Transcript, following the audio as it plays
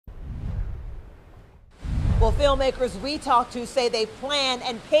Well, filmmakers we talked to say they planned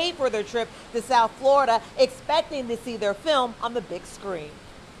and paid for their trip to South Florida, expecting to see their film on the big screen.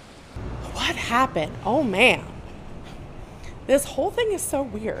 What happened? Oh man. This whole thing is so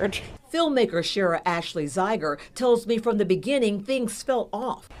weird. Filmmaker Shara Ashley Zeiger tells me from the beginning things felt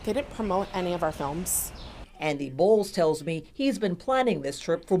off. They didn't promote any of our films. Andy Bowles tells me he's been planning this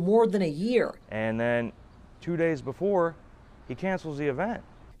trip for more than a year. And then 2 days before, he cancels the event.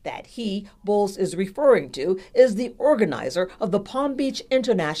 That he, Bowles, is referring to is the organizer of the Palm Beach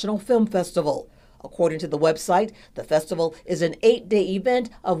International Film Festival. According to the website, the festival is an 8-day event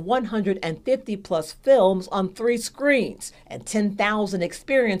of 150 plus films on 3 screens and 10,000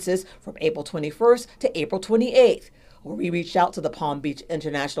 experiences from April 21st to April 28th. We reached out to the Palm Beach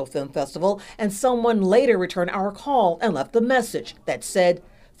International Film Festival, and someone later returned our call and left a message that said,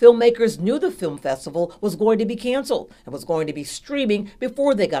 filmmakers knew the film festival was going to be canceled and was going to be streaming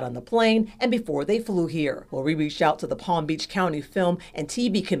before they got on the plane and before they flew here. Well, we reached out to the Palm Beach County Film and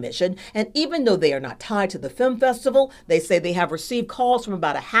TV Commission, and even though they are not tied to the film festival, they say they have received calls from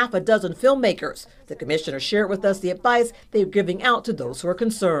about a half a dozen filmmakers. The commissioner shared with us the advice they're giving out to those who are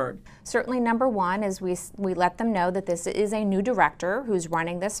concerned. Certainly, number one is we let them know that this is a new director who's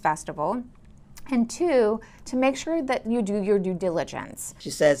running this festival. And 2, to make sure that you do your due diligence.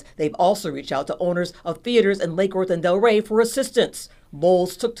 She says they've also reached out to owners of theaters in Lake Worth and Delray for assistance.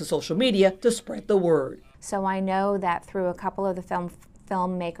 Bowles took to social media to spread the word. So I know that through a couple of the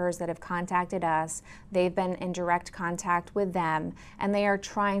filmmakers that have contacted us, they've been in direct contact with them, and they are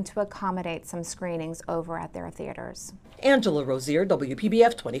trying to accommodate some screenings over at their theaters. Angela Rozier,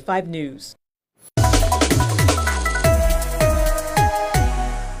 WPBF 25 News.